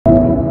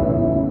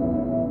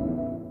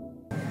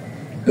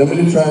The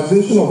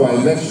militarization of our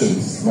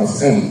elections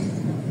must end.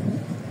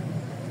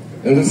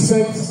 In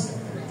respect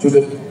to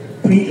the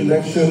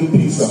pre-election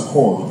peace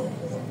accord,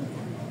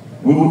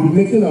 we will be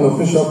making an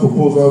official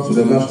proposal to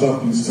the National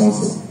Peace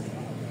Council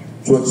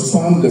to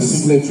expand the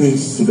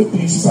signatories to the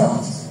Peace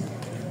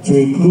Pact to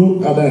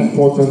include other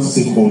important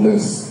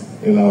stakeholders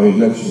in our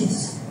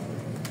elections.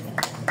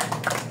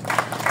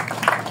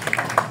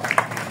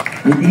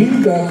 We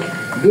believe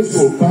that this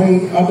will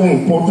bind other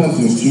important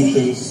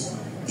institutions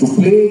to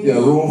play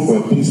their role for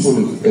a peaceful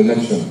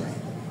election.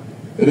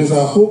 It is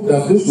our hope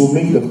that this will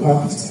make the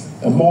pact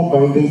a more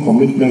binding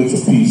commitment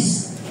to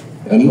peace,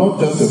 and not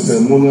just a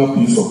ceremonial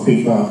piece of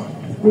paper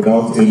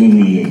without any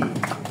meaning.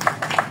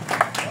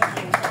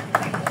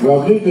 We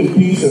have lived in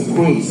peace and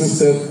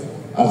coexisted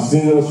as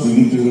various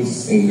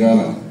religions in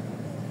Ghana.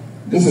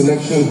 This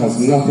election has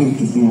nothing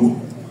to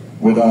do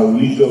with our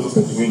religious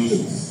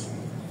persuasions.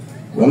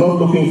 We are not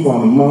looking for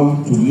an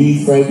imam to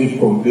lead Friday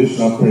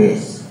congregational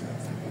prayers.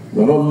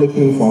 We are not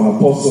looking for an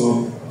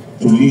apostle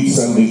to lead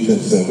Sunday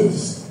church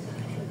service.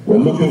 We are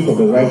looking for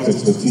the right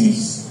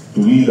expertise to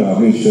lead our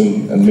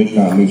nation and make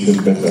our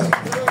nation better.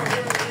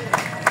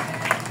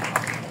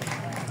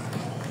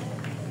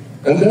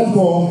 And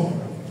therefore,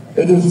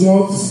 it is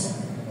not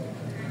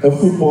a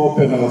football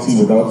penalty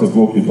without a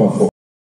goalkeeper for